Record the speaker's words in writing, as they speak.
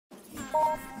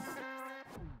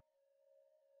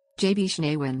J.B.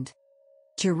 Schneewind.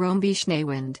 Jerome B.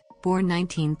 Schneewind, born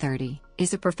 1930,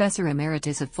 is a professor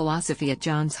emeritus of philosophy at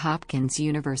Johns Hopkins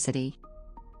University.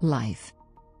 Life.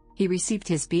 He received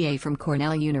his BA from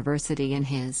Cornell University and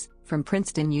his from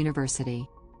Princeton University.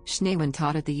 Schneewind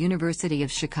taught at the University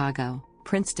of Chicago,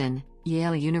 Princeton,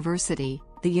 Yale University,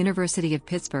 the University of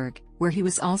Pittsburgh, where he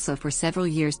was also for several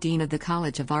years Dean of the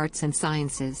College of Arts and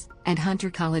Sciences, and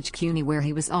Hunter College CUNY, where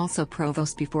he was also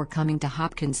provost before coming to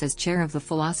Hopkins as chair of the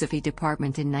philosophy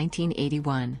department in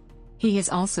 1981. He has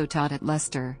also taught at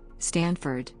Leicester,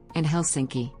 Stanford, and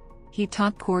Helsinki. He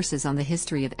taught courses on the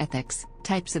history of ethics,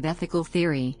 types of ethical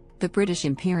theory, the British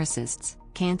empiricists,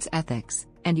 Kant's ethics,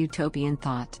 and utopian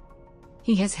thought.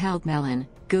 He has held Mellon,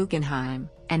 Guggenheim,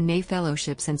 and May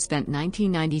fellowships and spent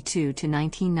 1992 to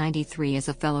 1993 as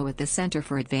a fellow at the Center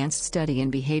for Advanced Study in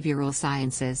Behavioral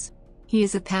Sciences. He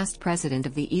is a past president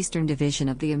of the Eastern Division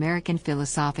of the American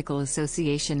Philosophical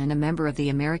Association and a member of the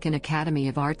American Academy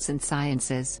of Arts and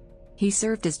Sciences. He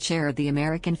served as chair of the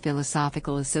American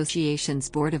Philosophical Association's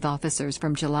Board of Officers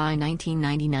from July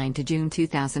 1999 to June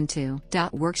 2002.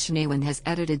 Schneewind has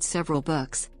edited several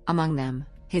books, among them,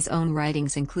 his own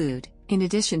writings include, in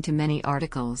addition to many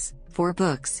articles, 4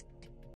 books,